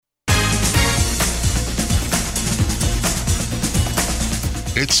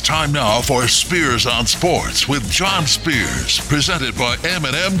It's time now for Spears on Sports with John Spears, presented by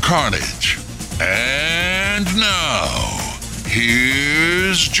M&M Carnage. And now,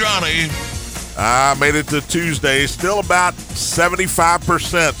 here's Johnny. I made it to Tuesday. Still about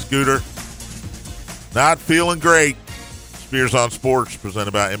 75%, Scooter. Not feeling great. Spears on Sports,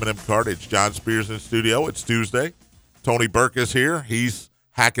 presented by M&M Carnage. John Spears in studio. It's Tuesday. Tony Burke is here. He's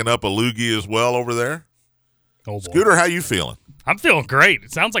hacking up a loogie as well over there. Oh, Scooter, how you feeling? I'm feeling great.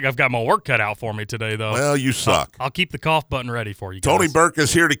 It sounds like I've got my work cut out for me today, though. Well, you suck. I'll keep the cough button ready for you guys. Tony Burke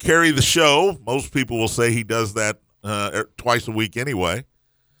is here to carry the show. Most people will say he does that twice a week anyway.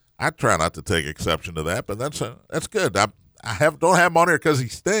 I try not to take exception to that, but that's good. I don't have him on here because he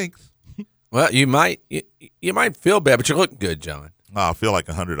stinks. Well, you might feel bad, but you're looking good, John. Oh, I feel like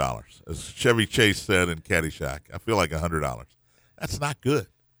 $100. As Chevy Chase said in Caddyshack, I feel like $100. That's not good.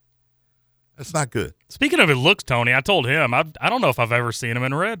 That's not good. Speaking of his looks, Tony, I told him, I don't know if I've ever seen him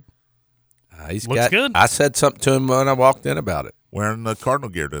in red. Looks good. I said something to him when I walked in about it. Wearing the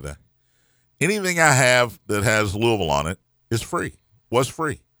Cardinal gear today. Anything I have that has Louisville on it is free. Was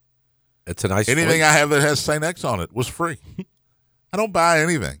free. It's a nice Anything fleece. I have that has St. X on it was free. I don't buy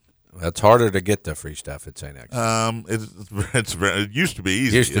anything. It's harder to get the free stuff at St. X. It used to be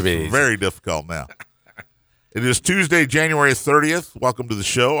easy. It's very difficult now. It is Tuesday, January 30th. Welcome to the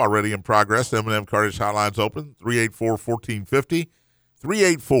show. Already in progress. M&M Carnage Hotline's open. 384-1450.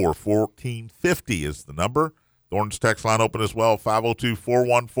 384-1450 is the number. Thornton's text line open as well.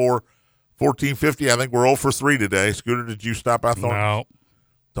 502-414-1450. I think we're 0 for 3 today. Scooter, did you stop by Thornton's?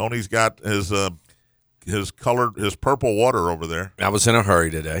 No. Tony's got his purple water over there. I was in a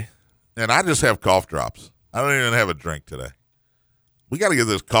hurry today. And I just have cough drops. I don't even have a drink today. We got to get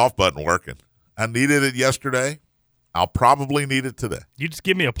this cough button working. I needed it yesterday. I'll probably need it today. You just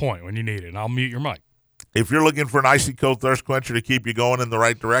give me a point when you need it, and I'll mute your mic. If you're looking for an icy cold thirst quencher to keep you going in the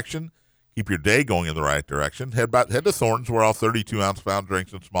right direction, keep your day going in the right direction, head to Thornton's, where all 32-ounce fountain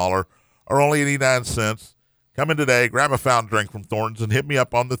drinks and smaller are only 89 cents. Come in today, grab a fountain drink from Thornton's, and hit me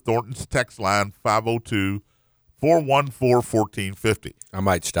up on the Thornton's text line, 502-414-1450. I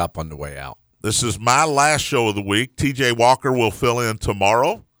might stop on the way out. This is my last show of the week. TJ Walker will fill in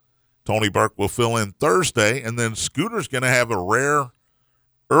tomorrow. Tony Burke will fill in Thursday, and then Scooter's going to have a rare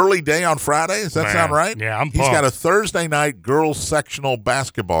early day on Friday. Does that sound right? Yeah, I'm pumped. He's got a Thursday night girls sectional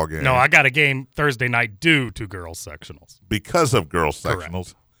basketball game. No, I got a game Thursday night due to girls sectionals. Because of girls sectionals.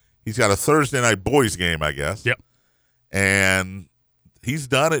 Correct. He's got a Thursday night boys game, I guess. Yep. And he's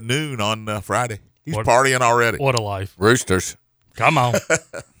done at noon on Friday. He's partying already. What a life. Roosters. Come on.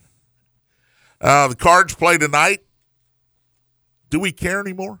 The Cards play tonight. Do we care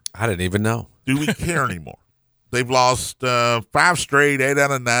anymore? I didn't even know. Do we care anymore? They've lost 5 straight, 8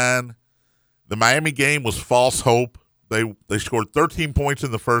 out of 9. The Miami game was false hope. They scored 13 points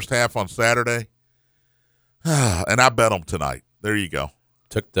in the first half on Saturday. And I bet them tonight. There you go.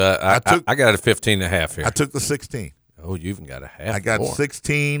 I got a 15.5 here. I took the 16. Oh, you even got a half. I got more.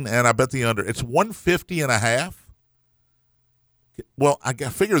 16, and I bet the under. It's 150.5. Well, I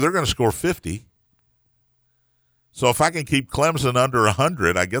figure they're going to score 50. So if I can keep Clemson under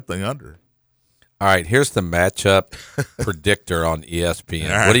 100, I get the under. All right, here's the matchup predictor on ESPN.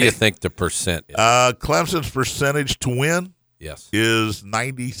 Right. What do you think the percent is? Clemson's percentage to win is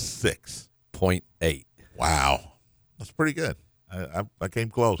 96.8. Wow. That's pretty good. I came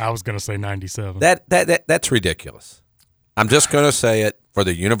close. I was going to say 97. That's ridiculous. I'm just going to say it for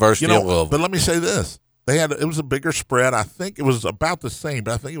the University of Louisville. But let me say this. It was a bigger spread. I think it was about the same,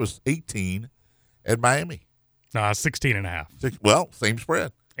 but I think it was 18 at Miami. 16.5. Well, same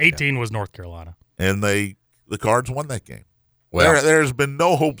spread. 18 was North Carolina. And the Cards won that game. Well, there's been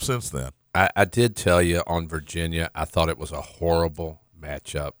no hope since then. I did tell you on Virginia, I thought it was a horrible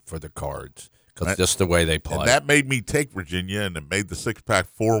matchup for the Cards because just the way they play. And that made me take Virginia, and it made the six-pack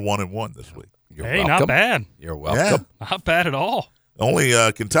 4-1-1 this week. You're hey, welcome. not bad. You're welcome. Yeah. Not bad at all. Only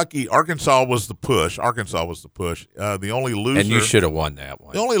Arkansas was the push. The only loser. And you should have won that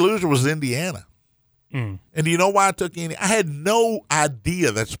one. The only loser was Indiana. And do you know why I took Indiana? I had no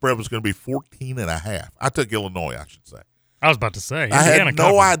idea that spread was going to be 14.5. I took Illinois, I should say. I was about to say. I had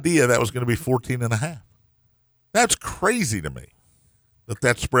no idea that was going to be 14.5. That's crazy to me.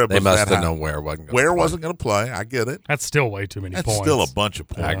 That spread was that high. They must have known Ware wasn't going to play. Ware wasn't going to play. I get it. That's still way too many points. That's still a bunch of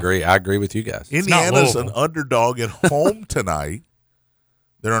points. I agree with you guys. Indiana's an underdog at home tonight.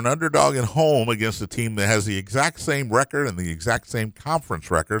 They're an underdog at home against a team that has the exact same record and the exact same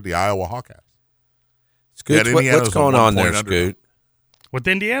conference record, the Iowa Hawkeyes. Scoot, what's going on there, Scoot? With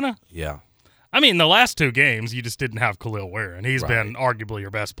Indiana? Yeah. I mean, the last 2 games, you just didn't have Khalil Ware, and he's been arguably your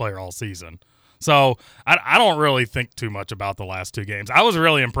best player all season. So I don't really think too much about the last two games. I was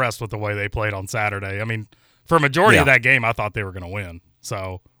really impressed with the way they played on Saturday. I mean, for a majority of that game, I thought they were going to win.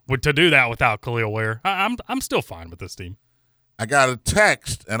 So to do that without Khalil Ware, I'm still fine with this team. I got a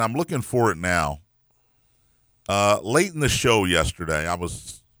text, and I'm looking for it now. Late in the show yesterday, I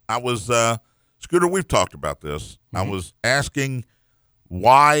was Scooter, we've talked about this. Mm-hmm. I was asking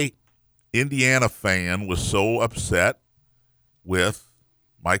why Indiana fan was so upset with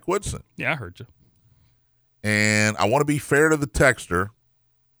Mike Woodson. Yeah, I heard you. And I want to be fair to the texter,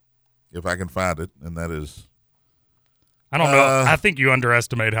 if I can find it, and that is... I don't know. I think you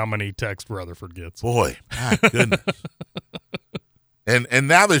underestimate how many texts Rutherford gets. Boy, my goodness. And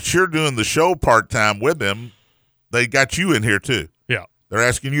now that you're doing the show part-time with them, they got you in here too. Yeah. They're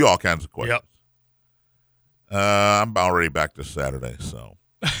asking you all kinds of questions. Yep. I'm already back to Saturday, so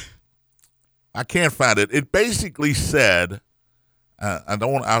I can't find it. It basically said, I'm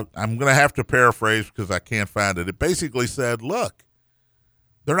going to have to paraphrase because I can't find it. It basically said, look,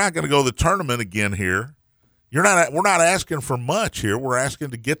 they're not going to go to the tournament again here. We're not asking for much here. We're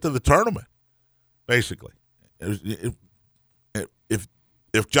asking to get to the tournament, basically.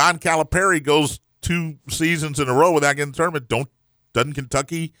 If John Calipari goes 2 seasons in a row without getting the tournament, isn't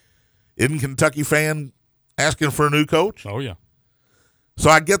Kentucky fan asking for a new coach? Oh, yeah. So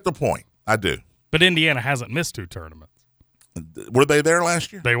I get the point. I do. But Indiana hasn't missed 2 tournaments. Were they there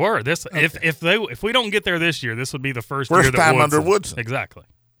last year? They were. Okay. If we don't get there this year, this would be the first year that time under Woodson. Exactly.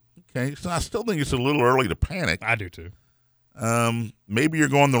 Okay, so I still think it's a little early to panic. I do too. Maybe you're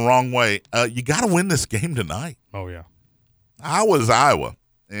going the wrong way. You got to win this game tonight. Oh yeah. Iowa's Iowa,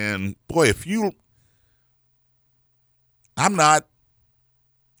 and boy, I don't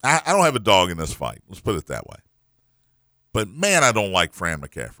have a dog in this fight. Let's put it that way. But man, I don't like Fran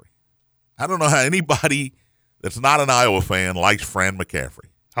McCaffrey. I don't know how anybody that's not an Iowa fan likes Fran McCaffrey.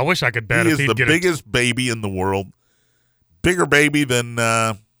 I wish I could bet he is the biggest baby in the world. Bigger baby than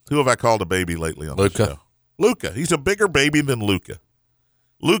who have I called a baby lately on Luka. the show? Luka. He's a bigger baby than Luka.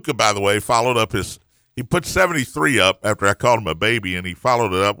 Luka, by the way, followed up he put 73 up after I called him a baby, and he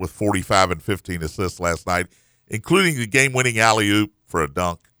followed it up with 45 and 15 assists last night, including the game-winning alley-oop for a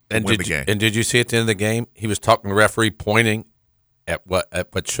dunk and win the game. And did you see at the end of the game, he was talking to the referee, pointing at what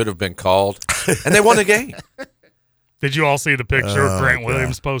should have been called, and they won the game. Did you all see the picture Grant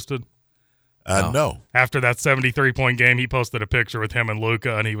Williams posted? No. After that 73-point game, he posted a picture with him and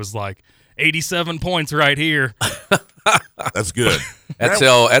Luka, and he was like, 87 points right here. That's good. That's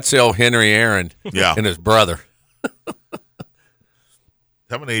El Henry Aaron and his brother.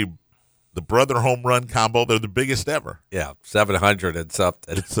 The brother home run combo, they're the biggest ever. Yeah, 700 and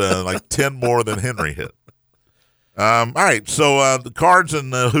something. It's like 10 more than Henry hit. All right, so the Cards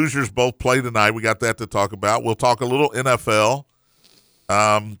and the Hoosiers both play tonight. We got that to talk about. We'll talk a little NFL.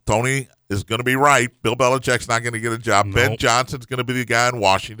 Tony is going to be right. Bill Belichick's not going to get a job. Nope. Ben Johnson's going to be the guy in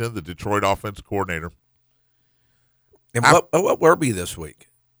Washington, the Detroit offensive coordinator. And what were we this week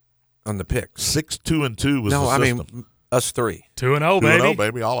on the picks? 6-2-2 was no, the I system. mean us 3. 2-0, baby. 2-0,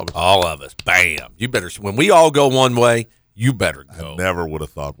 baby, all of us. All of us. Bam. You better. When we all go one way, you better go. I never would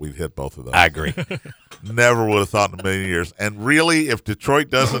have thought we'd hit both of those. I agree. Never would have thought in a million years. And really, if Detroit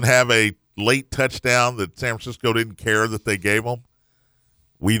doesn't have a late touchdown that San Francisco didn't care that they gave them,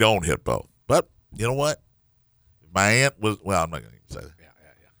 we don't hit both. But you know what? My aunt was, well, I'm not going to say that.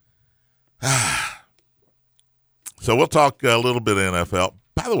 Yeah. So we'll talk a little bit of NFL.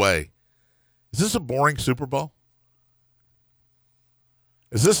 By the way, is this a boring Super Bowl?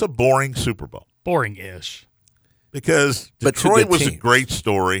 Is this a boring Super Bowl? Boring-ish. Because Detroit was a great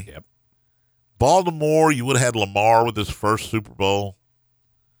story. Yep. Baltimore, you would have had Lamar with his first Super Bowl.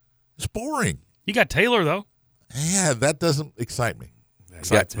 It's boring. You got Taylor, though. Yeah, that doesn't excite me.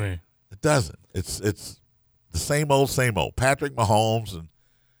 Excites me. It doesn't. It's the same old, same old. Patrick Mahomes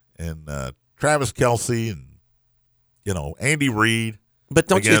and Travis Kelce and Andy Reid. But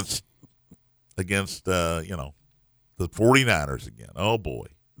don't against the 49ers again. Oh boy.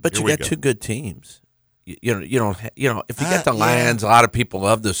 But you got 2 good teams. You don't if you got the Lions, a lot of people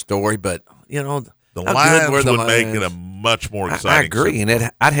love the story, but the Lions would make it a much more exciting. I agree,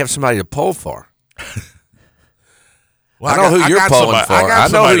 and I'd have somebody to pull for. Well, I know who you're pulling for. I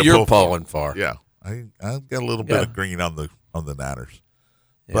know who you're pulling for. Yeah, I got a little bit of green on the Niners,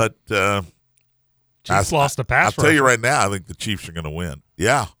 but Chiefs lost the pass. I'll tell you right now, I think the Chiefs are going to win.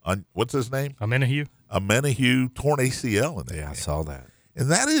 Yeah, what's his name? Amenahue torn ACL in there. Yeah, I saw that. And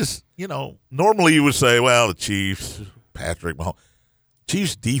that is, normally you would say, well, the Chiefs, Patrick Mahomes.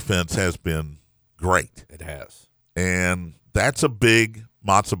 Chiefs defense has been great. It has. And that's a big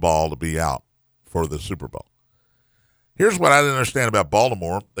matzo ball to be out for the Super Bowl. Here's what I didn't understand about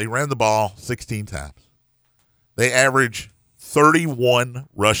Baltimore. They ran the ball 16 times. They averaged 31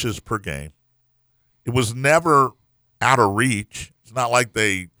 rushes per game. It was never out of reach. It's not like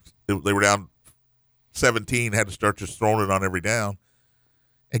they were down 17, had to start just throwing it on every down.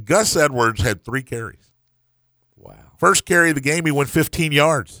 And Gus Edwards had 3 carries. Wow. First carry of the game, he went 15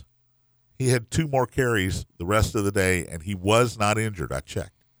 yards. He had 2 more carries the rest of the day, and he was not injured. I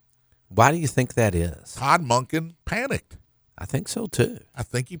checked. Why do you think that is? Todd Monken panicked. I think so, too. I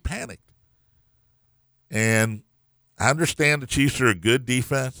think he panicked. And I understand the Chiefs are a good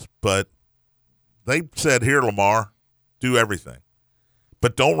defense, but they said, here, Lamar, do everything.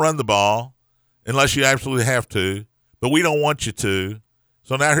 But don't run the ball unless you absolutely have to. But we don't want you to.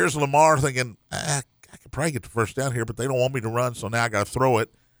 So now here's Lamar thinking, I could probably get the first down here, but they don't want me to run, so now I got to throw it.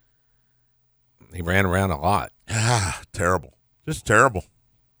 He ran around a lot. Terrible. Just terrible.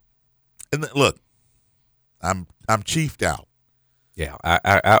 And look, I'm chiefed out. Yeah,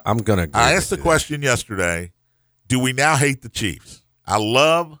 I'm going to agree. I asked the question yesterday, do we now hate the Chiefs?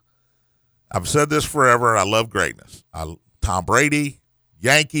 I've said this forever, I love greatness. Tom Brady,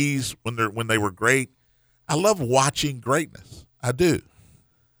 Yankees, when they were great. I love watching greatness. I do.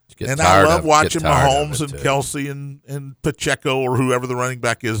 And I love watching Mahomes and Kelsey and Pacheco or whoever the running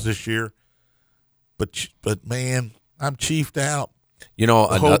back is this year. But man, I'm chiefed out. You know,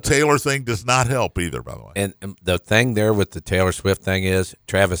 the whole Taylor thing does not help either, by the way. And the thing there with the Taylor Swift thing is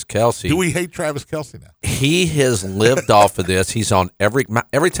Travis Kelce. Do we hate Travis Kelce now? He has lived off of this. He's on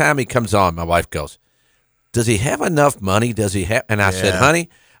every time he comes on, my wife goes, does he have enough money? Does he have? And I said, honey,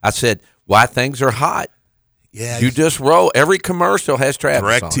 why things are hot. Yeah, you just roll. Every commercial has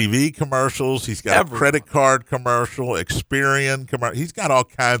Travis on. DirecTV commercials. He's got a credit card commercial, Experian commercial. He's got all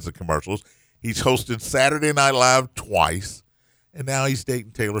kinds of commercials. He's hosted Saturday Night Live twice, and now he's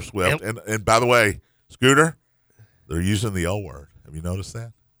dating Taylor Swift. Yep. And by the way, Scooter, they're using the O word. Have you noticed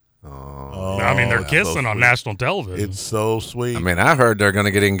that? Oh, I mean, they're kissing on national television. It's so sweet. I mean, I heard they're going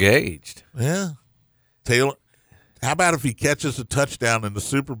to get engaged. Yeah. Taylor, how about if he catches a touchdown in the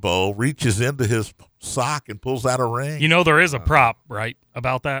Super Bowl, reaches into his sock and pulls out a ring? You know, there is a prop, right,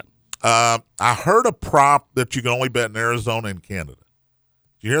 about that? I heard a prop that you can only bet in Arizona and Canada.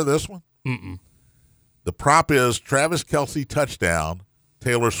 Did you hear this one? Mm-mm. The prop is Travis Kelce touchdown,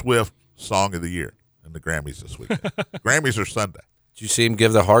 Taylor Swift song of the year in the Grammys this weekend. Grammys are Sunday. Did you see him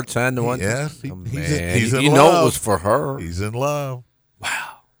give the heart sign to one? Yes. He's in you love. know it was for her. He's in love.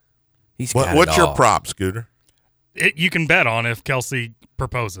 Wow. What's your prop, Scooter? You can bet on if Kelce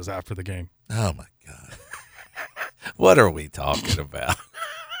proposes after the game. Oh, my God. What are we talking about?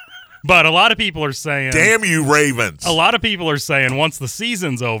 But a lot of people are saying, damn you, Ravens. A lot of people are saying once the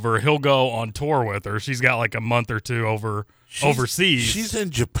season's over, he'll go on tour with her. She's got like a month or two overseas. She's in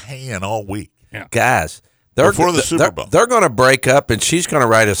Japan all week. Yeah. Guys, before the Super Bowl. They're going to break up, and she's going to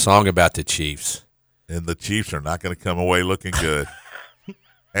write a song about the Chiefs. And the Chiefs are not going to come away looking good.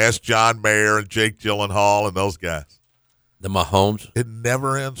 Ask John Mayer and Jake Gyllenhaal and those guys. The Mahomes. It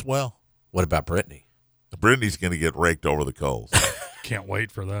never ends well. What about Brittany? Brittany's going to get raked over the coals. Can't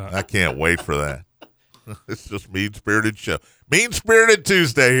wait for that. I can't wait for that. It's just mean-spirited show. Mean-spirited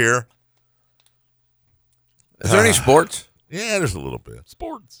Tuesday here. Is there any sports? Yeah, there's a little bit.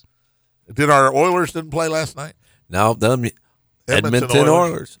 Sports. Did our Oilers didn't play last night? No, them Edmonton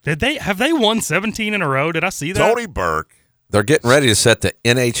Oilers. Have they won 17 in a row? Did I see that? Tony Burke. They're getting ready to set the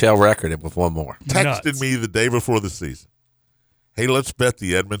NHL record with one more. Texted me the day before the season. Hey, let's bet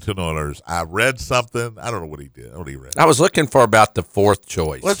the Edmonton Oilers. I read something. I don't know what he did. What he read. I was looking for about the fourth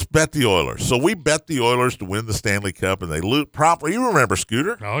choice. Let's bet the Oilers. So we bet the Oilers to win the Stanley Cup, and they lose properly. You remember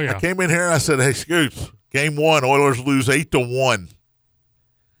Scooter? Oh yeah. I came in here and I said, "Hey, Scoots, game 1, Oilers lose 8-1,"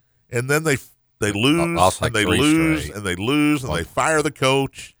 and then they lose and they lose and they lose and they fire the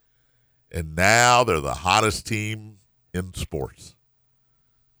coach, and now they're the hottest team in sports.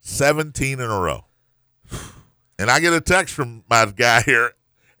 17 in a row. And I get a text from my guy here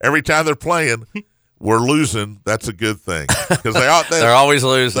every time they're playing. We're losing. That's a good thing because they're always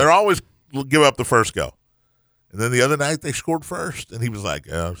losing. They're always give up the first go. And then the other night they scored first, and he was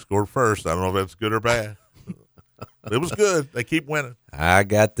like, "I scored first. I don't know if that's good or bad." It was good. They keep winning. I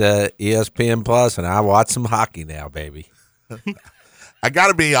got the ESPN Plus, and I watch some hockey now, baby. I got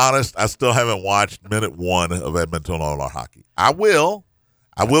to be honest. I still haven't watched minute 1 of Edmonton Oilers hockey. I will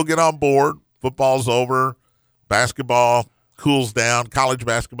get on board. Football's over. Basketball cools down. College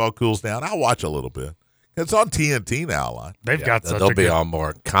basketball cools down. I'll watch a little bit. It's on TNT now. Line. They'll be on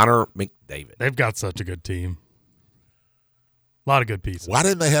more. Connor McDavid. They've got such a good team. A lot of good pieces. Why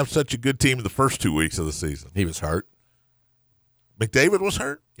didn't they have such a good team in the first 2 weeks of the season? He was hurt. McDavid was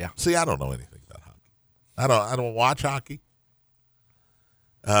hurt? Yeah. See, I don't know anything about hockey. I don't watch hockey.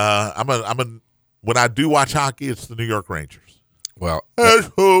 When I do watch hockey, it's the New York Rangers. Well,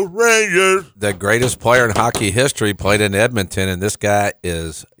 Rangers. The greatest player in hockey history played in Edmonton, and this guy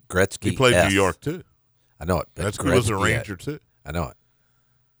is Gretzky. He played F. New York too. I know it. Gretzky was a Ranger too. I know it.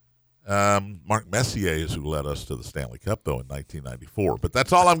 Mark Messier is who led us to the Stanley Cup, though, in 1994. But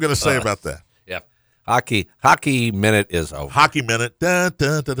that's all I'm going to say about that. Yeah. Hockey minute is over. Hockey minute.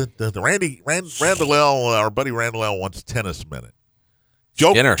 Randall, our buddy Randall L. wants tennis minute.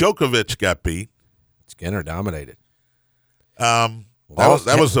 Djokovic got beat. Skinner dominated. That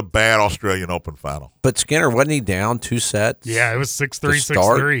was a bad Australian Open final. But Skinner, wasn't he down 2 sets? Yeah, it was 6-3,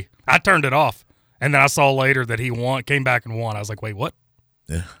 6-3. I turned it off. And then I saw later that he came back and won. I was like, wait, what?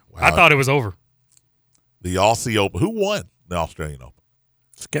 Yeah. Wow. I thought it was over. The Aussie Open. Who won the Australian Open?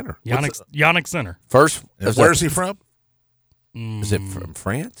 Skinner. Yannick Sinner. First. Where's he from? Is it from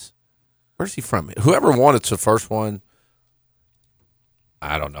France? Where's he from? Whoever won, it's the first one.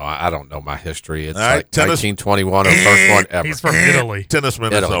 I don't know. I don't know my history. It's right, like 1921 or first one ever. He's from Italy. Tennis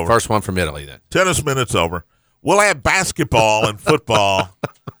minute's over. First one from Italy then. Tennis minute's over. We'll have basketball and football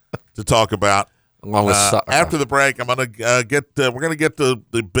to talk about. Along with after the break, I'm gonna we're gonna get the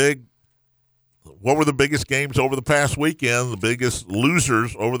big. What were the biggest games over the past weekend? The biggest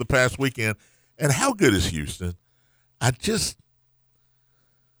losers over the past weekend, and how good is Houston? I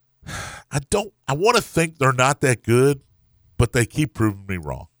want to think they're not that good, but they keep proving me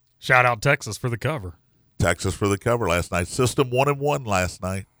wrong. Shout out Texas for the cover. Texas for the cover last night. System 1-1 last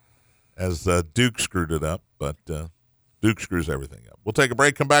night, as Duke screwed it up, but. Duke screws everything up. We'll take a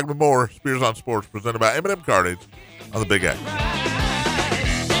break, come back with more Spears on Sports, presented by M&M Cartage on the Big X.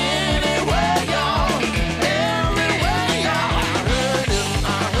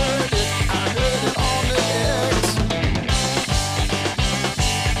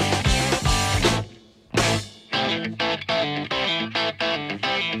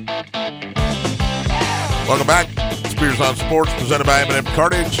 Welcome back. Spears on Sports, presented by M&M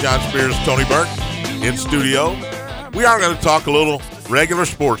Cartage. John Spears, Tony Burke in studio. We are going to talk a little regular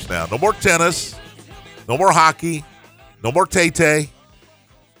sports now. No more tennis. No more hockey. No more Tay-Tay.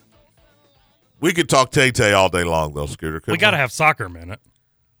 We could talk Tay-Tay all day long, though, Scooter. We got to have soccer minute.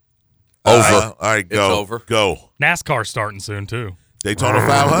 Over. All right, go. It's over. Go. NASCAR starting soon, too. Daytona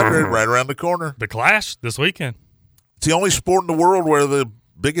 500 right around the corner. The Clash this weekend. It's the only sport in the world where the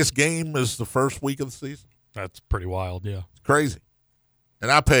biggest game is the first week of the season. That's pretty wild, yeah. It's crazy.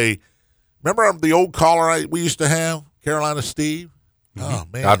 And I pay – remember the old caller we used to have, Carolina Steve? Mm-hmm. Oh,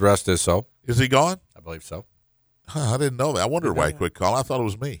 man. God rest his soul. Is he gone? I believe so. I didn't know that. I wondered why he quit calling. I thought it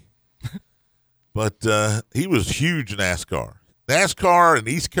was me. But he was huge in NASCAR. NASCAR and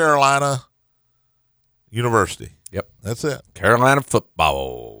East Carolina University. Yep. That's it. Carolina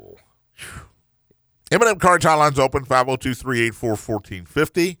football. M&M Cartage Hotline's open,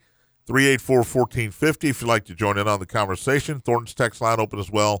 502-384-1450. 384-1450 if you'd like to join in on the conversation. Thornton's text line open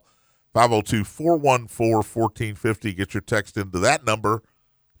as well, 502-414-1450. Get your text into that number,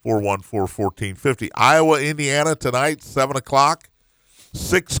 414-1450. Iowa, Indiana tonight, 7 o'clock.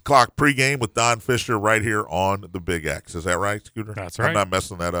 6 o'clock pregame with Don Fisher right here on the Big X. Is that right, Scooter? That's right. I'm not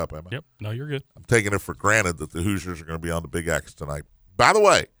messing that up, am I? Yep. No, you're good. I'm taking it for granted that the Hoosiers are going to be on the Big X tonight. By the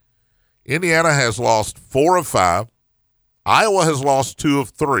way, Indiana has lost 4 of 5. Iowa has lost 2 of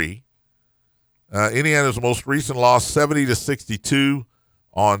 3. Indiana's most recent loss, 70-62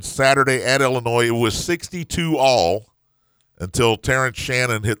 on Saturday at Illinois. It was 62 all until Terrence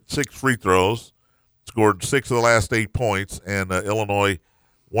Shannon hit 6 free throws, scored 6 of the last 8 points, and Illinois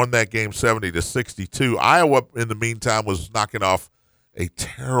won that game 70-62. Iowa, in the meantime, was knocking off a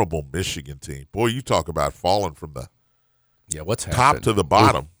terrible Michigan team. Boy, you talk about falling from the what's top happened? to the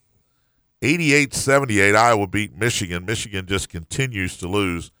bottom. 88-78, Iowa beat Michigan. Michigan just continues to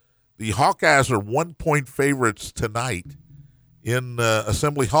lose. The Hawkeyes are 1-point favorites tonight in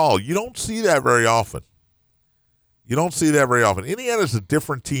Assembly Hall. You don't see that very often. Indiana's a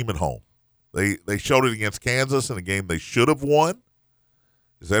different team at home. They showed it against Kansas in a game they should have won.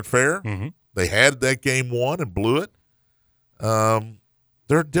 Is that fair? Mm-hmm. They had that game won and blew it.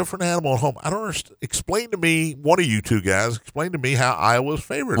 They're a different animal at home. I don't understand. Explain to me, one of you two guys, explain to me how Iowa's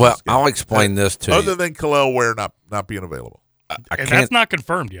favored. Well, I'll explain this to you. Other than Khalil Ware not being available. And that's not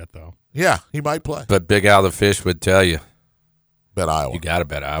confirmed yet, though. Yeah, he might play. But Big Al the Fish would tell you. Bet Iowa. You got to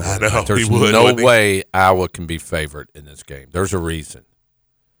bet Iowa. I know, There's he would, no wouldn't he? way Iowa can be favored in this game. There's a reason.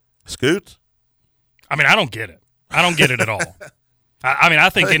 Scoots? I mean, I don't get it. I don't get it at all. I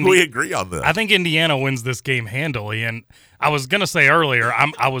think we agree on this. I think Indiana wins this game handily. And I was going to say earlier,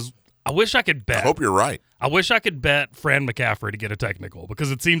 I was I wish I could bet. I hope you're right. I wish I could bet Fran McCaffrey to get a technical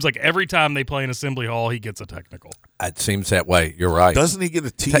because it seems like every time they play in Assembly Hall, he gets a technical. It seems that way. You're right. Doesn't he get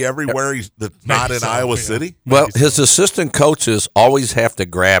a tee everywhere that's not in Iowa City? Well, his assistant coaches always have to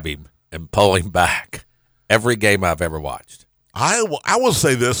grab him and pull him back every game I've ever watched. I will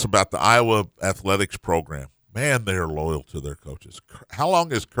say this about the Iowa athletics program. Man, they are loyal to their coaches. How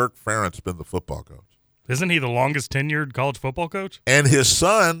long has Kirk Ferentz been the football coach? Isn't he the longest tenured college football coach? And his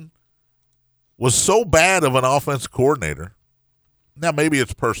son was so bad of an offense coordinator. Now, maybe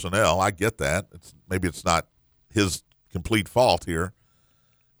it's personnel. I get that. Maybe it's not his complete fault here.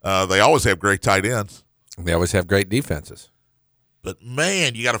 They always have great tight ends. They always have great defenses. But,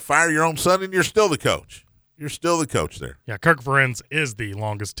 man, you got to fire your own son, and you're still the coach. You're still the coach there. Yeah, Kirk Ferentz is the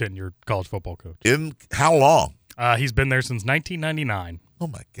longest tenured college football coach. In how long? He's been there since 1999. Oh,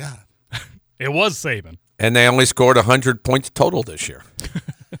 my God. It was Saban. And they only scored 100 points total this year.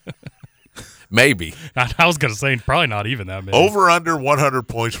 Maybe. I was going to say probably not even that many. Over under 100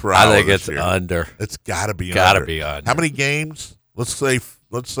 points for Iowa. I think it's year. under. It's got to be Gotta under. be under. How many games? Let's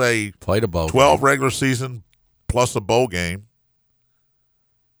say Played a bowl 12 game. regular season plus a bowl game.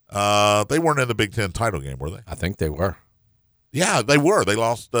 They weren't in the Big Ten title game, were they? I think they were. Yeah, they were. They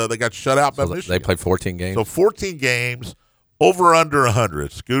lost. They got shut out by Michigan. They played 14 games. So 14 games, over under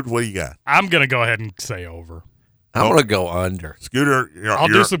 100. Scoot, what do you got? I'm going to go ahead and say over. I'm going to go under. Scooter, I'll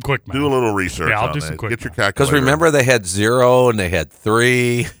do some quick math. Do a little research. Yeah, I'll on do that. some quick Get your math. calculator. Because remember, they had 0 and they had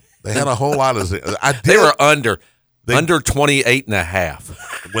 3. They had a whole lot of. They were under 28 and a half.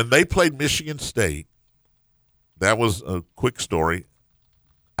 When they played Michigan State, that was a quick story.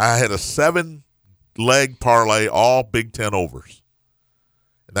 I had a 7-leg parlay, all Big Ten overs.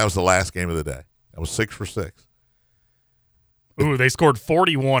 And that was the last game of the day. That was 6 for 6. Ooh, they scored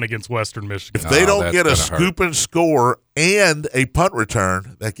 41 against Western Michigan. If they don't get a scoop and score and a punt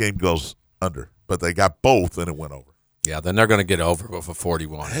return, that game goes under. But they got both, and it went over. Yeah, then they're going to get over with a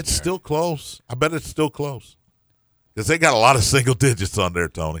 41. It's still close. I bet it's still close. Because they got a lot of single digits on there,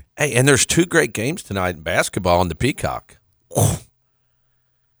 Tony. Hey, and there's 2 great games tonight in basketball on the Peacock.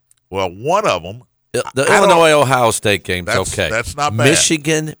 Well, one of them. The Illinois-Ohio State game's okay. That's not bad.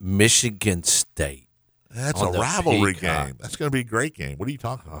 Michigan State. That's a rivalry game. That's going to be a great game. What are you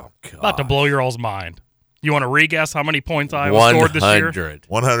talking about? God. About to blow your all's mind. You want to re-guess how many points Iowa scored this year? 100.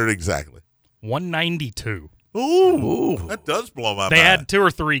 100 exactly. 192. Ooh. That does blow my mind. They had 2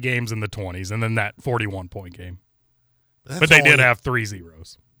 or 3 games in the 20s, and then that 41-point game. That's But they only- did have 3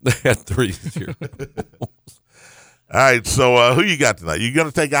 zeros. They had 3 0. All right, so who you got tonight? You going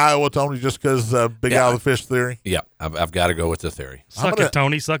to take Iowa, Tony, just because Big Al the Fish theory? Yeah, I've got to go with the theory. Suck it,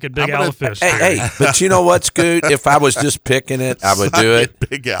 Tony. Suck it, Big Al the Fish. Hey, but you know what, Scoot? If I was just picking it, I would do it.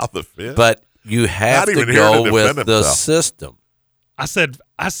 Big Al the Fish. But you have Not to even here to go defend with the himself. system. I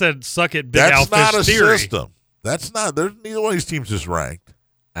said, suck it, Big Al That's not a Fish theory. system. That's not. Neither one of these teams is ranked.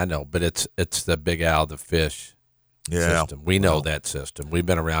 I know, but it's the Big Al the Fish system. We know that system. We've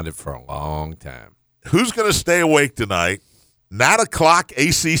been around it for a long time. Who's going to stay awake tonight? 9 o'clock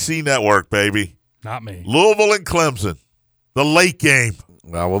ACC Network, baby. Not me. Louisville and Clemson. The late game.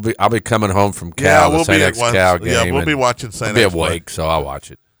 Well, I'll be coming home from Cal, the St. X Cal game. Yeah, we'll be watching St. I'll X. be awake, so I'll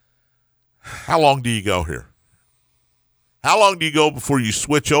watch it. How long do you go here? How long do you go before you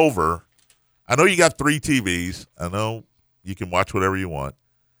switch over? I know you got 3 TVs. I know you can watch whatever you want.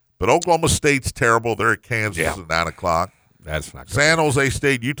 But Oklahoma State's terrible. They're at Kansas at 9 o'clock. That's not good. San Jose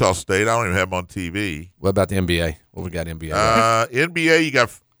State, Utah State. I don't even have them on TV. What about the NBA? What we got NBA? NBA, you got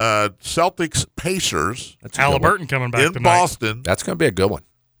Celtics Pacers That's a good one. Halliburton coming back in tonight. Boston. That's going to be a good one.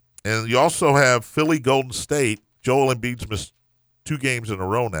 And you also have Philly Golden State. Joel Embiid's missed 2 games in a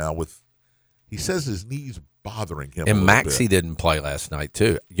row now he says his knee's bothering him. And Maxey didn't play last night,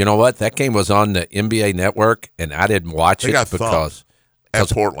 too. You know what? That game was on the NBA Network, and I didn't watch it because at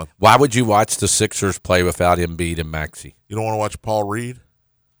Portland. Why would you watch the Sixers play without Embiid and Maxey? You don't want to watch Paul Reed?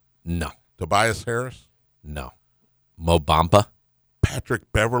 No. Tobias Harris? No. Mo Bamba? Patrick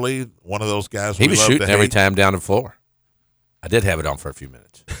Beverly, one of those guys. He was shooting every time down the floor. I did have it on for a few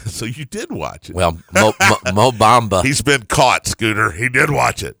minutes. So you did watch it. Well, Mo Bamba. He's been caught, Scooter. He did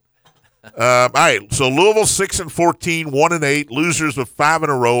watch it. All right, so Louisville 6-14, 1-8, losers with 5 in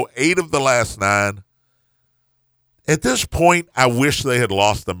a row, 8 of the last 9. At this point, I wish they had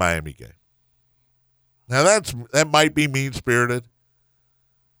lost the Miami game. Now that might be mean-spirited,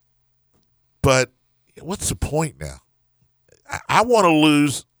 but what's the point now? I want to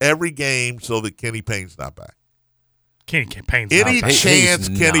lose every game so that Kenny Payne's not back. Kenny Payne's Any not back. chance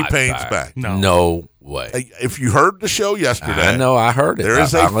He's Kenny not Payne's back? No way. If you heard the show yesterday, I know, I heard it. there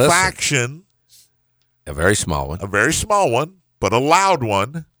is I a listened. faction, A very small one. a very small one, but a loud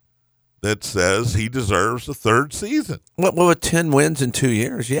one, that says he deserves a third season. Well, with 10 wins in 2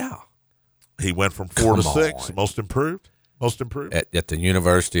 years, yeah. He went from 4 to Come 6. on. Most improved. At the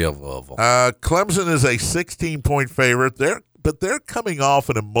University of Louisville. Clemson is a 16-point favorite. But they're coming off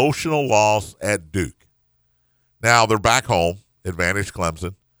an emotional loss at Duke. Now they're back home. Advantage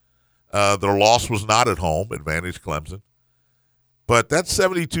Clemson. Their loss was not at home. Advantage Clemson. But that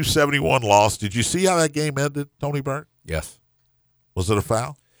 72-71 loss, did you see how that game ended, Tony Burke? Yes. Was it a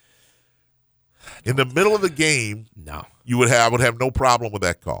foul? In the middle of the game, No. I would have no problem with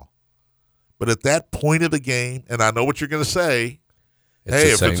that call. But at that point of the game, and I know what you're going to say,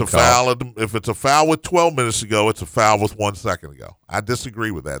 if it's a foul with 12 minutes to go, it's a foul with 1 second to go. I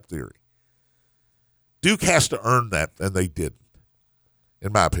disagree with that theory. Duke has to earn that, and they didn't,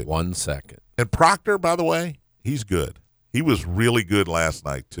 in my opinion. 1 second. And Proctor, by the way, he's good. He was really good last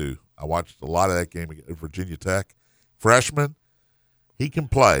night, too. I watched a lot of that game at Virginia Tech. Freshman, he can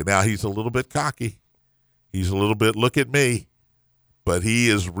play. Now, he's a little bit cocky. He's a little bit, look at me. But he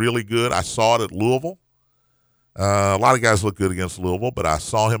is really good. I saw it at Louisville. A lot of guys look good against Louisville, but I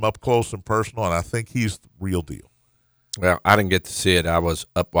saw him up close and personal, and I think he's the real deal. Well, I didn't get to see it. I was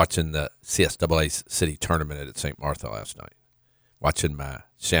up watching the CSAA City Tournament at St. Martha last night, watching my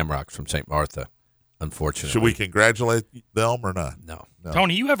Shamrocks from St. Martha, unfortunately. Should we congratulate them or not? No.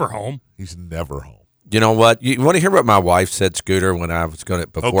 Tony, you ever home? He's never home. You know what? You want to hear what my wife said, Scooter, when I was going to,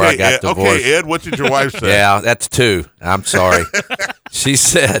 before I got divorced? Okay, Ed, what did your wife say? Yeah, that's 2. I'm sorry. She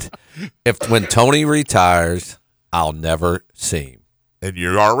said, when Tony retires, I'll never see him. And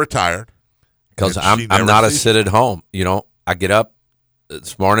you are retired. Because I'm not a sit at home. You know, I get up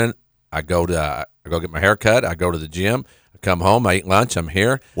this morning, I go get my hair cut, I go to the gym, I come home, I eat lunch, I'm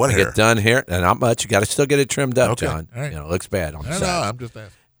here. What I hair? get done here, and not much. You got to still get it trimmed up, Okay. John. All right. You know, it looks bad on the side. No, I'm just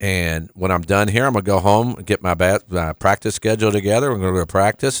asking. And when I'm done here, I'm going to go home and get my practice schedule together. We're going to go to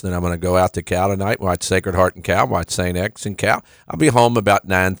practice. Then I'm going to go out to Cal tonight, watch Sacred Heart and Cal, watch St. X and Cal. I'll be home about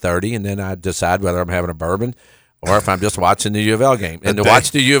 9:30, and then I decide whether I'm having a bourbon or if I'm just watching the U of L game. And to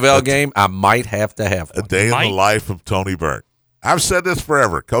watch the U of L game, I might have to have one. A day in the life of Tony Burke. I've said this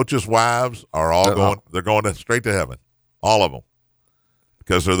forever. Coaches' wives are all going straight to heaven. All of them.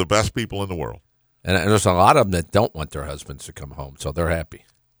 Because they're the best people in the world. And there's a lot of them that don't want their husbands to come home, so they're happy.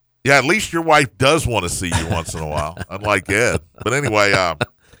 Yeah, at least your wife does want to see you once in a while, unlike Ed. But anyway,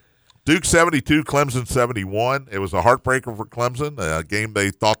 Duke 72, Clemson 71. It was a heartbreaker for Clemson, a game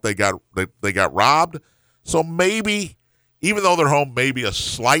they thought they got robbed. So maybe, even though they're home, maybe a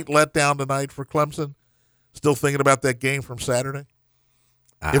slight letdown tonight for Clemson. Still thinking about that game from Saturday?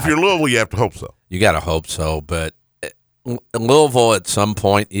 If you're Louisville, you have to hope so. You got to hope so, but Louisville at some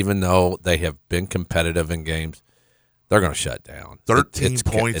point, even though they have been competitive in games, they're going to shut down. 13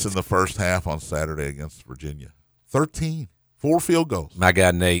 points in the first half on Saturday against Virginia. 13. 4 field goals. My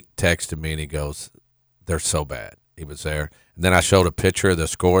guy Nate texted me, and he goes, they're so bad. He was there. And then I showed a picture of the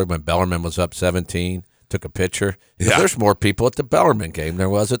score when Bellarmine was up 17, took a picture. Yeah. There's more people at the Bellarmine game than there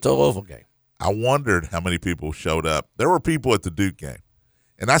was at the Louisville game. I wondered how many people showed up. There were people at the Duke game.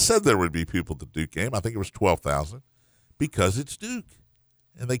 And I said there would be people at the Duke game. I think it was 12,000 because it's Duke.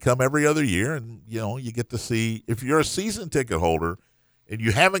 And they come every other year, and, you get to see. If you're a season ticket holder and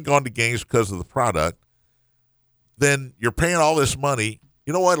you haven't gone to games because of the product, then you're paying all this money.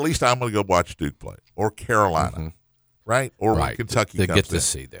 You know what? At least I'm going to go watch Duke play or Carolina, right? Or when Kentucky comes in. Get to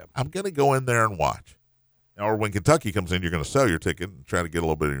see them. I'm going to go in there and watch. Or when Kentucky comes in, you're going to sell your ticket and try to get a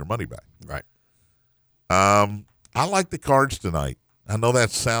little bit of your money back. Right. I like the Cards tonight. I know that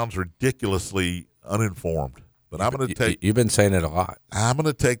sounds ridiculously uninformed. But I'm going to take. You've been saying it a lot. I'm going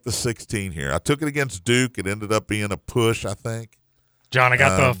to take the 16 here. I took it against Duke. It ended up being a push, I think. John, I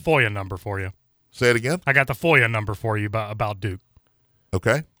got the FOIA number for you. Say it again. I got the FOIA number for you about Duke.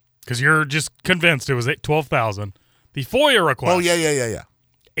 Okay. Because you're just convinced it was 12,000. The FOIA request. Oh yeah.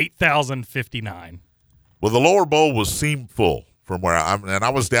 8,059. Well, the lower bowl seemed full from where I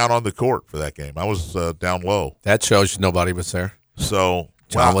was down on the court for that game. I was down low. That shows you nobody was there. So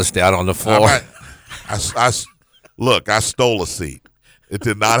John was down on the floor. Look, I stole a seat. It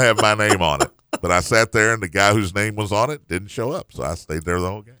did not have my name on it, but I sat there, and the guy whose name was on it didn't show up, so I stayed there the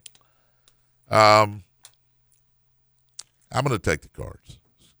whole game. I'm going to take the Cards.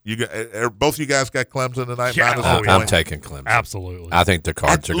 Both you guys got Clemson tonight? Yeah, I'm taking Clemson. Absolutely. I think the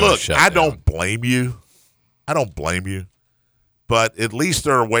Cards are going to shut down. I don't blame you, but at least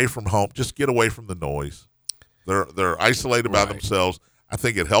they're away from home. Just get away from the noise. They're isolated by themselves. I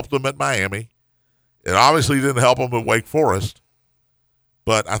think it helped them at Miami. It obviously didn't help them at Wake Forest,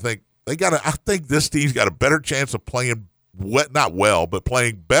 but I think this team's got a better chance of playing not well, but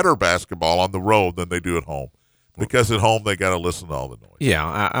playing better basketball on the road than they do at home. Because at home they got to listen to all the noise.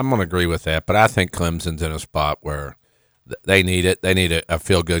 Yeah, I'm going to agree with that. But I think Clemson's in a spot where they need it. They need a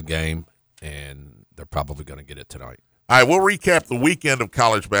feel-good game, and they're probably going to get it tonight. All right, we'll recap the weekend of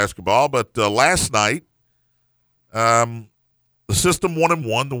college basketball. But last night, the system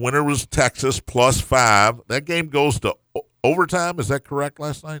 1-1. The winner was Texas +5. That game goes to overtime. Is that correct?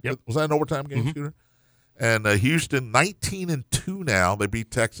 Last night, Yep. Was that an overtime game, Scooter? And Houston 19-2 now. They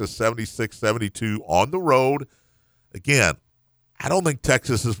beat Texas 76-72 on the road. Again, I don't think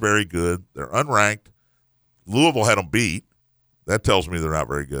Texas is very good. They're unranked. Louisville had them beat. That tells me they're not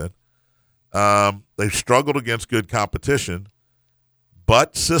very good. They've struggled against good competition.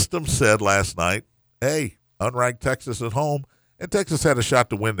 But system said last night, hey, unranked Texas at home, and Texas had a shot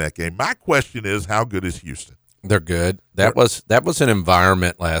to win that game. My question is, how good is Houston? They're good. That was an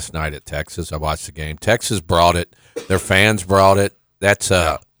environment last night at Texas. I watched the game. Texas brought it. Their fans brought it. That's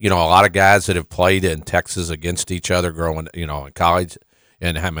a lot of guys that have played in Texas against each other growing, in college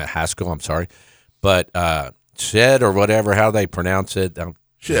and high school. I'm sorry, but Shed or whatever, how they pronounce it.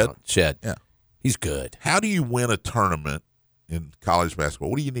 Shed. Shed. Yeah, he's good. How do you win a tournament in college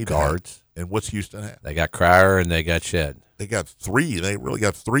basketball? What do you need? Guards. And what's Houston have? They got Cryer and they got Shed. They got three. They really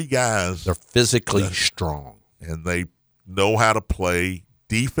got three guys. They're physically strong. And they know how to play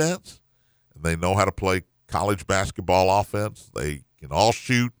defense, and they know how to play college basketball offense. They can all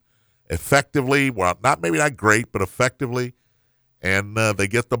shoot effectively. Well, not great, but effectively. And they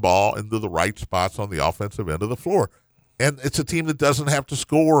get the ball into the right spots on the offensive end of the floor. And it's a team that doesn't have to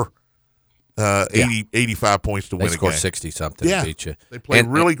score 85 points to win a game. They score 60-something to beat you. They play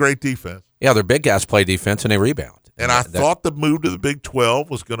really great defense. Yeah, their big guys play defense, and they rebound. And I thought the move to the Big 12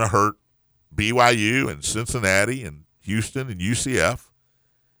 was going to hurt BYU and Cincinnati and Houston and UCF.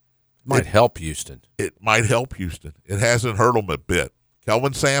 Might help Houston. It might help Houston. It hasn't hurt them a bit.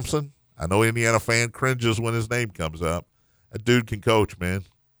 Kelvin Sampson, I know Indiana fan cringes when his name comes up. That dude can coach, man.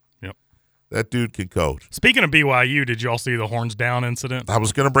 Yep. That dude can coach. Speaking of BYU, did y'all see the horns down incident? I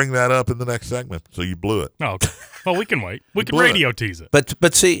was going to bring that up in the next segment, so you blew it. Oh, okay. Well, we can wait. We can radio tease it.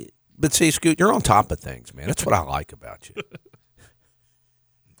 But see, Scoot, you're on top of things, man. That's what I like about you.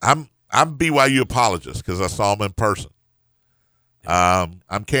 I'm BYU apologist because I saw them in person.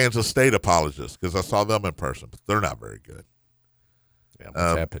 I'm Kansas State apologist because I saw them in person, but they're not very good. Yeah,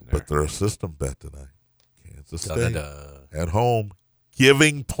 what's happened there? But they're a system bet tonight. Kansas State at home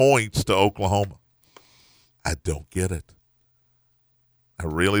giving points to Oklahoma. I don't get it. I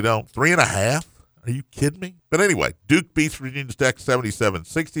really don't. 3.5? Are you kidding me? But anyway, Duke beats Virginia Tech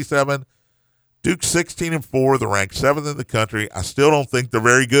 77-67. Duke 16-4. They're ranked 7th in the country. I still don't think they're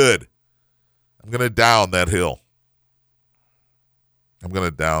very good. I'm going to die on that hill.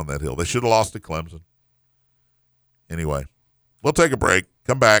 They should have lost to Clemson. Anyway, we'll take a break.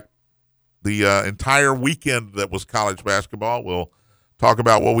 Come back. The entire weekend that was college basketball, we'll talk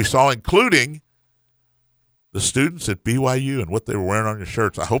about what we saw, including the students at BYU and what they were wearing on your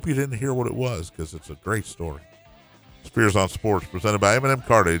shirts. I hope you didn't hear what it was because it's a great story. Spears on Sports, presented by M&M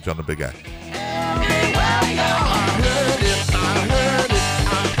Cartage on the Big Action.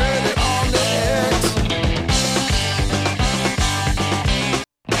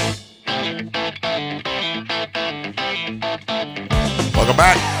 Welcome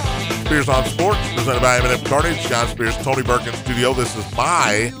back. Spears on Sports, presented by M&M Cartage. John Spears, Tony Burke in studio. This is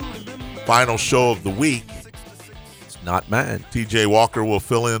my final show of the week. It's not mine. TJ Walker will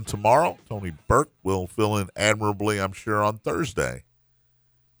fill in tomorrow. Tony Burke will fill in admirably, I'm sure, on Thursday.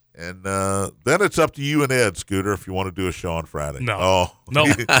 And then it's up to you and Ed, Scooter, if you want to do a show on Friday. No.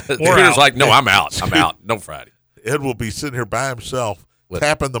 Scooter's like, no, I'm out. I'm out. No Friday. Ed will be sitting here by himself,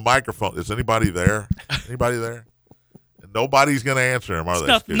 tapping the microphone. Is anybody there? Anybody there? And nobody's going to answer him, are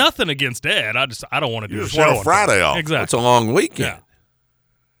they? Nothing against Ed. I don't want to do a a show show on Friday off. Exactly. It's a long weekend. Yeah.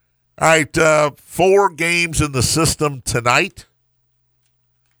 All right, 4 games in the system tonight,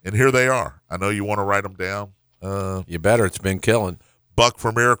 and here they are. I know you want to write them down. You better. It's been killing. Buck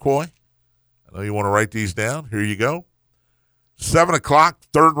from Iroquois. I know you want to write these down. Here you go. 7 o'clock,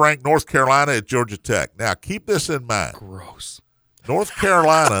 third-ranked North Carolina at Georgia Tech. Now, keep this in mind. Gross. North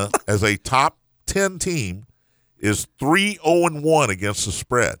Carolina, as a top 10 team, is 3-0-1 against the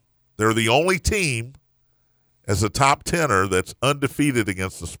spread. They're the only team as a top 10er that's undefeated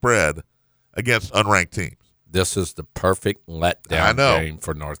against the spread against unranked teams. This is the perfect letdown game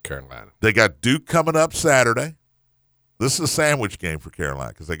for North Carolina. They got Duke coming up Saturday. This is a sandwich game for Carolina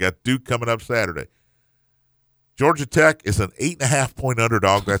because they got Duke coming up Saturday. Georgia Tech is an 8.5-point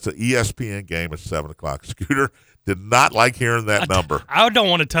underdog. That's an ESPN game at 7 o'clock. Scooter did not like hearing that number. I don't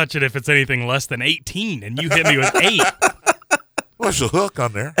want to touch it if it's anything less than 18, and you hit me with 8. What's the hook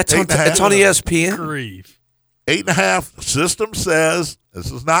on there? It's on ESPN. Grief. 8.5, system says,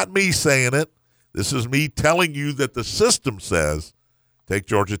 this is not me saying it. This is me telling you that the system says take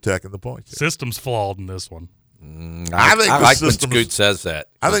Georgia Tech in the points. System's flawed in this one. I like when Scoot says that.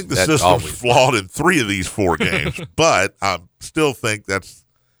 I think the system's flawed in 3 of these 4 games, but I still think that's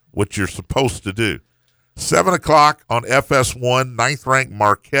what you're supposed to do. 7 o'clock on FS1, 9th-ranked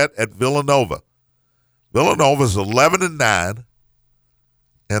Marquette at Villanova. Villanova's 11-9,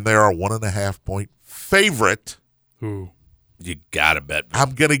 and they are a 1.5-point favorite. Ooh. You got to bet.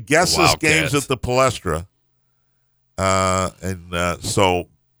 I'm going to guess this game's at the Palestra. So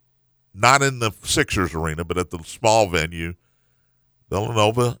not in the Sixers arena, but at the small venue.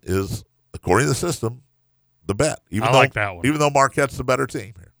 Villanova is, according to the system, the bet. I like that one. Even though Marquette's the better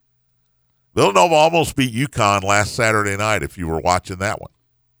team here. Villanova almost beat UConn last Saturday night if you were watching that one.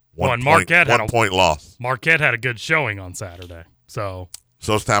 Marquette had 1 point loss. Marquette had a good showing on Saturday. So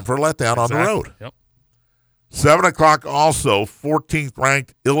it's time for a letdown on the road. Yep. 7 o'clock also, 14th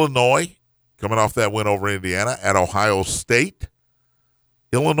ranked Illinois, coming off that win over Indiana at Ohio State.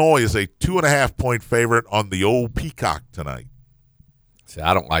 Illinois is a 2.5-point favorite on the old Peacock tonight. See,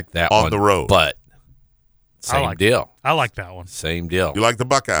 I don't like that on one. The road. But same deal. I like that one. Same deal. You like the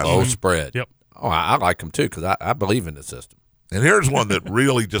Buckeyes? Low spread. Yep. Oh, I like them too because I believe in the system. And here's one that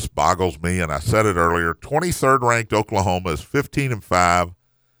really just boggles me, and I said it earlier. 23rd ranked Oklahoma is 15-5,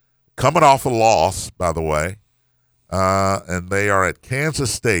 coming off a loss, by the way. And they are at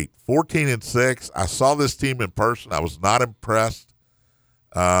Kansas State, 14-6. I saw this team in person. I was not impressed.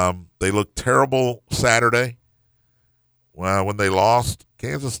 They looked terrible Saturday when they lost.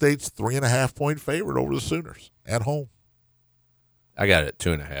 Kansas State's 3.5-point favorite over the Sooners at home. I got it at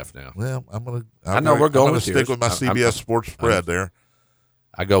 2.5 now. Well, I'm going to stick with my CBS Sports spread there.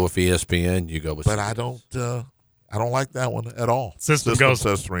 I go with ESPN. You go with. But CBS. I don't like that one at all. System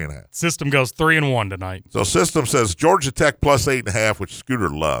says 3.5. System goes 3-1 tonight. So system says Georgia Tech plus 8.5, which Scooter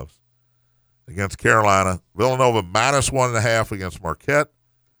loves, against Carolina. Villanova minus 1.5 against Marquette.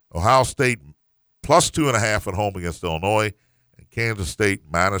 Ohio State plus 2.5 at home against Illinois, and Kansas State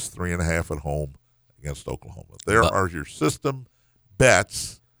minus 3.5 at home against Oklahoma. There are your system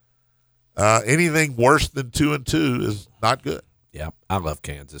bets. Anything worse than 2-2 is not good. Yeah, I love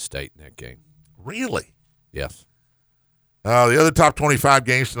Kansas State in that game. Really? Yes. The other top 25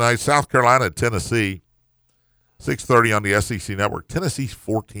 games tonight: South Carolina at Tennessee, 6:30 on the SEC Network. Tennessee's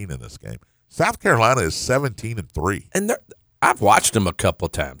 14 in this game. South Carolina is 17-3, and I've watched them a couple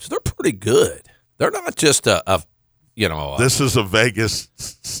of times. They're pretty good. They're not just this is a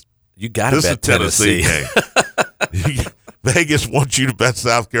Vegas. You got to bet Tennessee game. Vegas wants you to bet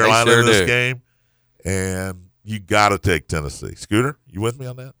South Carolina in this game, and you got to take Tennessee. Scooter, you with me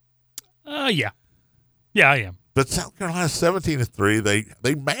on that? Yeah, I am. But South Carolina's 17-3.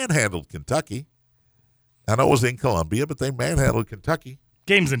 They manhandled Kentucky. I know it was in Columbia, but they manhandled Kentucky.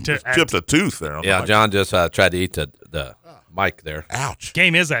 Game's in chipped a tooth there. Yeah, John just tried to eat the mic there. Ouch.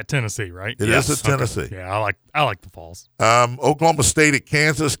 Game is at Tennessee, right? It is at Tennessee. Okay. Yeah, I like the Falls. Oklahoma State at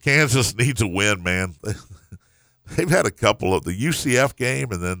Kansas. Kansas needs a win, man. They've had a couple of the UCF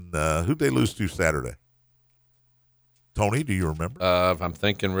game, and then who'd they lose to Saturday? Tony, do you remember? If I'm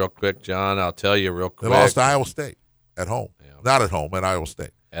thinking real quick, John, I'll tell you real quick. They lost to Iowa State at home. Yeah. Not at home, at Iowa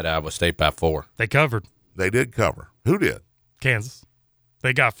State. At Iowa State by 4. They covered. They did cover. Who did? Kansas.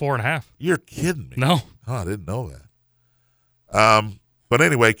 They got 4.5. You're kidding me. No. Oh, I didn't know that. But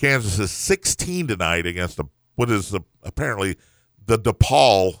anyway, Kansas is 16 tonight against what is apparently the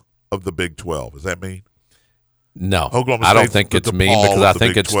DePaul of the Big 12. Does that mean? No, Oklahoma I don't think it's mean because I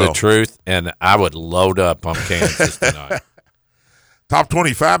think it's the truth, and I would load up on Kansas tonight. Top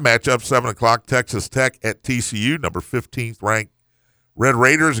 25 matchup, 7 o'clock, Texas Tech at TCU, number 15th ranked Red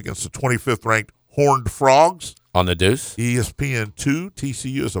Raiders against the 25th ranked Horned Frogs. On the deuce? ESPN 2,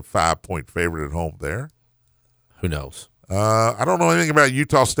 TCU is a 5-point favorite at home there. Who knows? I don't know anything about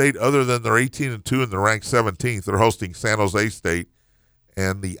Utah State other than they're 18-2 and they're ranked 17th. They're hosting San Jose State,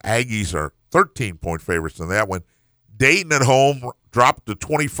 and the Aggies are 13-point favorites in that one. Dayton at home dropped to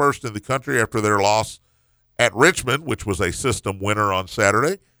 21st in the country after their loss at Richmond, which was a system winner on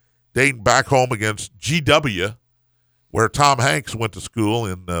Saturday. Dayton back home against GW, where Tom Hanks went to school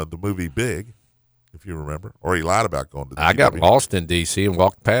in the movie Big, if you remember, or he lied about going to the I got lost in D.C. and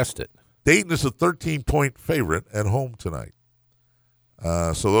walked past it. Dayton is a 13-point favorite at home tonight.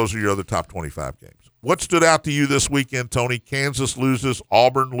 So those are your other top 25 games. What stood out to you this weekend, Tony? Kansas loses.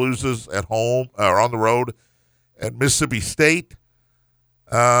 Auburn loses at home or on the road at Mississippi State.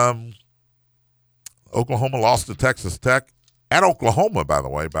 Oklahoma lost to Texas Tech at Oklahoma, by the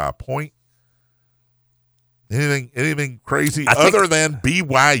way, by a point. Anything crazy other than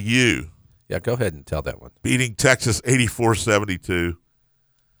BYU? Yeah, go ahead and tell that one. beating Texas 84-72.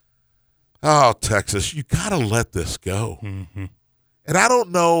 Oh, Texas, you got to let this go. Mm-hmm. And I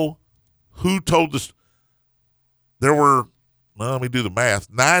don't know who told us. There were, well, let me do the math,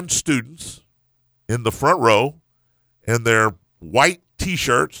 9 students in the front row in their white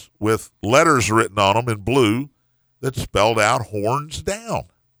T-shirts with letters written on them in blue that spelled out horns down.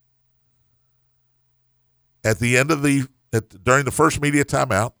 At the end of during the first media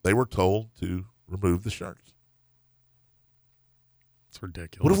timeout, they were told to remove the shirts. It's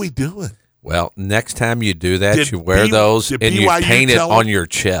ridiculous. What are we doing? Well, next time you do that, Did you wear those and you BYU paint it tell on them? your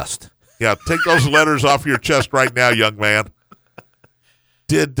chest. Yeah, take those letters off your chest right now, young man.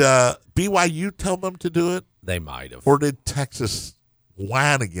 Did BYU tell them to do it? They might have. Or did Texas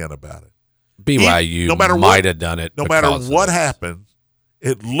whine again about it? BYU might have done it. No matter what happens,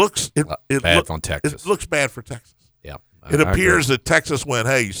 it looks bad on Texas. It looks bad for Texas. Yeah, It appears that Texas went,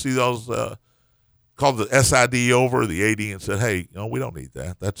 hey, you see those, called the SID over, the AD, and said, hey, we don't need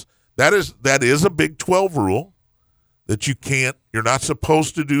that. That is a Big 12 rule that you're not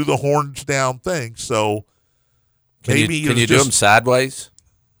supposed to do the horns down thing. So can you do them sideways?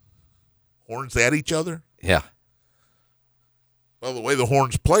 Horns at each other? Yeah. Well, the way the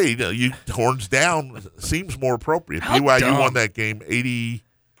horns played, horns down seems more appropriate. How BYU dumb. won that game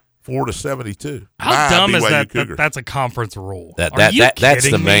 84-72. How dumb is BYU that? Cougars. That's a conference rule. That's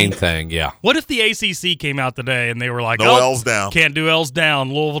kidding the me? main thing. Yeah. What if the ACC came out today and they were like, No L's down. Can't do L's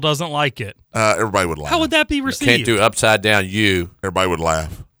down. Louisville doesn't like it. Everybody would laugh. How would that be received? Can't do upside down U. Everybody would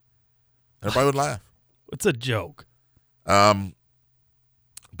laugh. Everybody would laugh. It's a joke.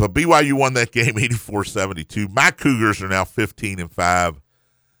 But BYU won that game 84-72. My Cougars are now 15-5.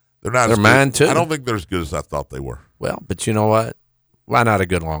 They're mine too. I don't think they're as good as I thought they were. Well, but you know what? Why not a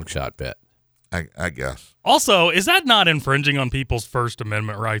good long shot bet? I guess. Also, is that not infringing on people's First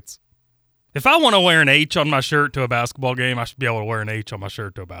Amendment rights? If I want to wear an H on my shirt to a basketball game, I should be able to wear an H on my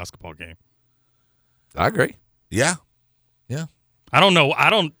shirt to a basketball game. I agree. Yeah. I don't know. I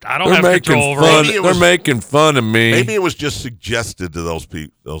don't They're have making control over fun. it. They're making fun of me. Maybe it was just suggested to those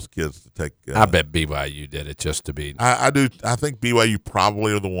kids to take. I bet BYU did it just to be. I do. I think BYU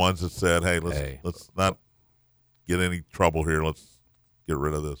probably are the ones that said, "Hey, let's not get any trouble here. Let's get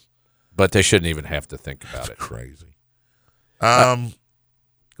rid of this." But they shouldn't even have to think about it. Crazy. Go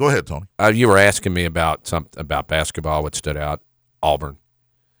ahead, Tony. You were asking me about basketball. What stood out? Auburn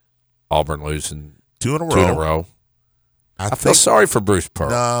losing 2 in a row. I feel sorry for Bruce Pearl.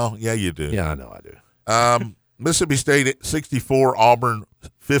 No, yeah, you do. Yeah, I know I do. Mississippi State 64, Auburn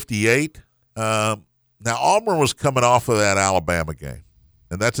 58. Now Auburn was coming off of that Alabama game,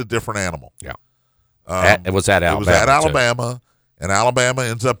 and that's a different animal. Yeah, it was at Alabama. It was at Alabama, and Alabama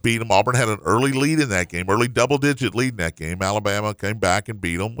ends up beating them. Auburn had an early lead in that game, early double-digit lead in that game. Alabama came back and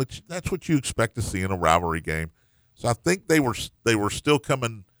beat them, which that's what you expect to see in a rivalry game. So I think they were still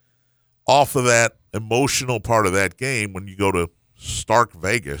coming off of that emotional part of that game when you go to Stark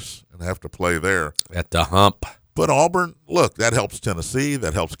Vegas and have to play there at the hump. But Auburn, look, that helps Tennessee,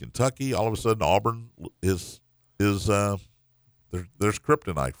 that helps Kentucky. All of a sudden, Auburn is there's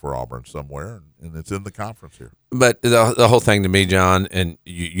kryptonite for Auburn somewhere, and it's in the conference here. But the whole thing to me, John, and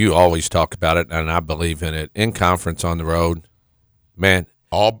you always talk about it, and I believe in it. In conference on the road, man,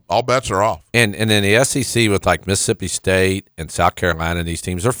 all bets are off. And in the SEC with like Mississippi State and South Carolina, these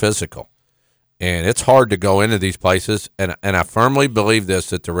teams are physical. And it's hard to go into these places, and I firmly believe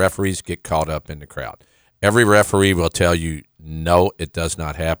this, that the referees get caught up in the crowd. Every referee will tell you, no, it does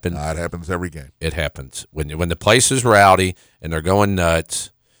not happen. It happens every game. It happens. When the place is rowdy and they're going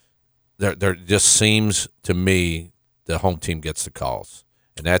nuts, there just seems to me the home team gets the calls.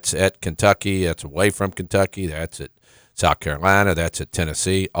 And that's at Kentucky, that's away from Kentucky, that's at South Carolina, that's at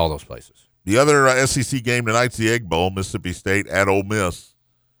Tennessee, all those places. The other SEC game tonight's the Egg Bowl, Mississippi State at Ole Miss.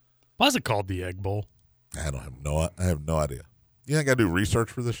 Why is it called the Egg Bowl? I have no idea. You think I do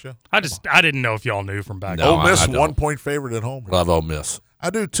research for this show? I didn't know if y'all knew from back. Ole Miss 1-point favorite at home. Love Ole Miss. I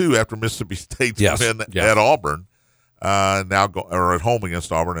do too. After Mississippi State's win yes. at Auburn, or at home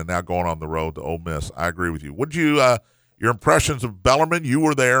against Auburn, and now going on the road to Ole Miss. I agree with you. Would you your impressions of Bellarmine? You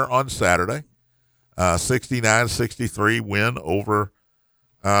were there on Saturday. 69-63 win over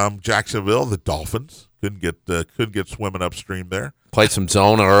Jacksonville. The Dolphins couldn't get swimming upstream there. Played some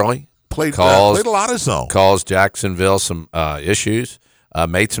zone early. Played a lot of zone. Caused Jacksonville some issues.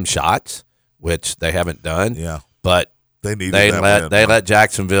 Made some shots, which they haven't done. Yeah, but they let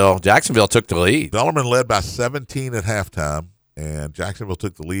Jacksonville. Jacksonville took the lead. Bellarmine led by 17 at halftime, and Jacksonville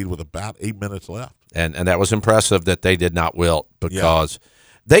took the lead with about 8 minutes left. And that was impressive that they did not wilt because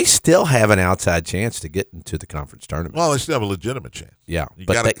They still have an outside chance to get into the conference tournament. Well, they still have a legitimate chance. Yeah,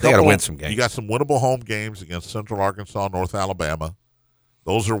 but they got to win some games. You got some winnable home games against Central Arkansas, North Alabama.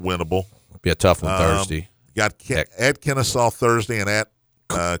 Those are winnable. Be a tough one Thursday. You got at Kennesaw Thursday and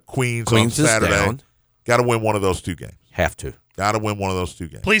at Queens on is Saturday. down. Got to win one of those two games. Have to. Got to win one of those two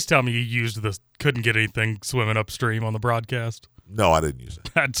games. Please tell me you used this. Couldn't get anything swimming upstream on the broadcast. No, I didn't use it.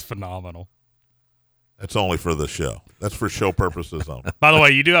 That's phenomenal. That's only for the show. That's for show purposes only. By the way,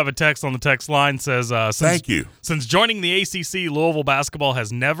 you do have a text on the text line says, Thank you. Since joining the ACC, Louisville basketball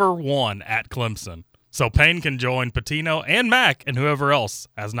has never won at Clemson. So Payne can join Patino and Mack and whoever else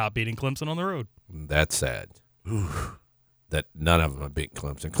has not beating Clemson on the road. That's sad. That none of them have beaten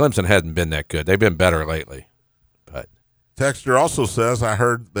Clemson. Clemson hasn't been that good. They've been better lately. But Texter also says, I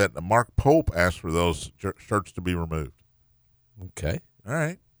heard that Mark Pope asked for those shirts to be removed. Okay. All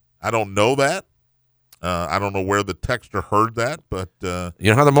right. I don't know that. I don't know where the texter heard that, but you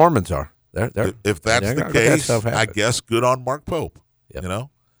know how the Mormons are. If that's the case, I guess good on Mark Pope. Yep. You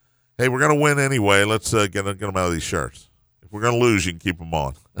know, hey, we're going to win anyway. Let's get them out of these shirts. If we're going to lose, you can keep them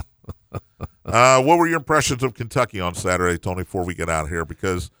on. What were your impressions of Kentucky on Saturday, Tony? Before we get out of here,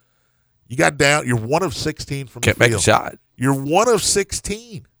 because you got down, you're 1 of 16 from Can't the field. make a shot. You're 1 of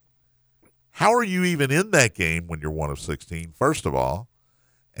 16. How are you even in that game when you're 1 of 16? First of all.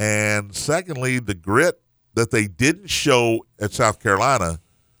 And secondly, the grit that they didn't show at South Carolina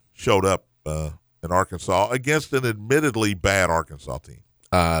showed up in Arkansas against an admittedly bad Arkansas team.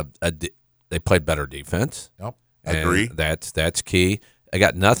 They played better defense. Yep, I agree. That's key. I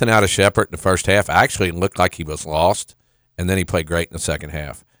got nothing out of Shepard in the first half. Actually, it looked like he was lost, and then he played great in the second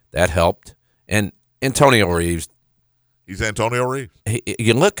half. That helped. And Antonio Reeves. He's Antonio Reeves.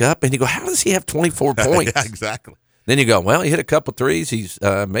 You look up and you go, how does he have 24 points? Yeah, exactly. Then you go, well, he hit a couple threes. He's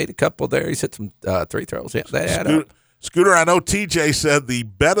made a couple there. He's hit some three throws. Yeah, they add up. Scooter, I know TJ said the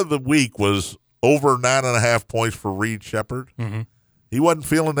bet of the week was over 9.5 points for Reed Shepard. Mm-hmm. He wasn't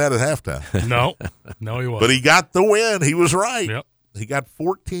feeling that at halftime. No, he wasn't. But he got the win. He was right. Yep. He got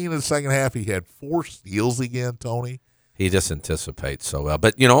 14 in the second half. He had 4 steals again, Tony. He just anticipates so well.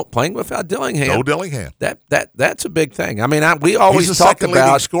 But, playing without Dillingham. No Dillingham. That's a big thing. I mean, we always he's the talk second about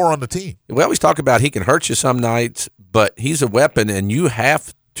leading scorer on the team. We always talk about he can hurt you some nights, but he's a weapon, and you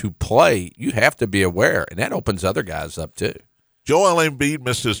have to play. You have to be aware, and that opens other guys up too. Joel Embiid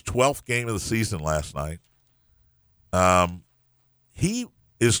missed his 12th game of the season last night. He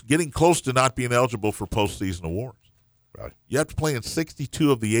is getting close to not being eligible for postseason awards. Right. You have to play in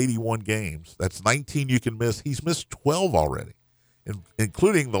 62 of the 81 games. That's 19 you can miss. He's missed 12 already,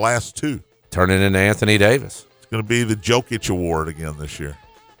 including the last 2. Turning into Anthony Davis. It's going to be the Jokic Award again this year.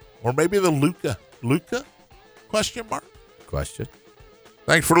 Or maybe the Luka? Question mark? Question.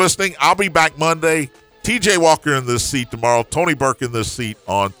 Thanks for listening. I'll be back Monday. TJ Walker in this seat tomorrow. Tony Burke in this seat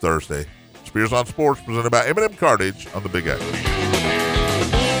on Thursday. Spears on Sports presented by M&M Cartage on the Big X.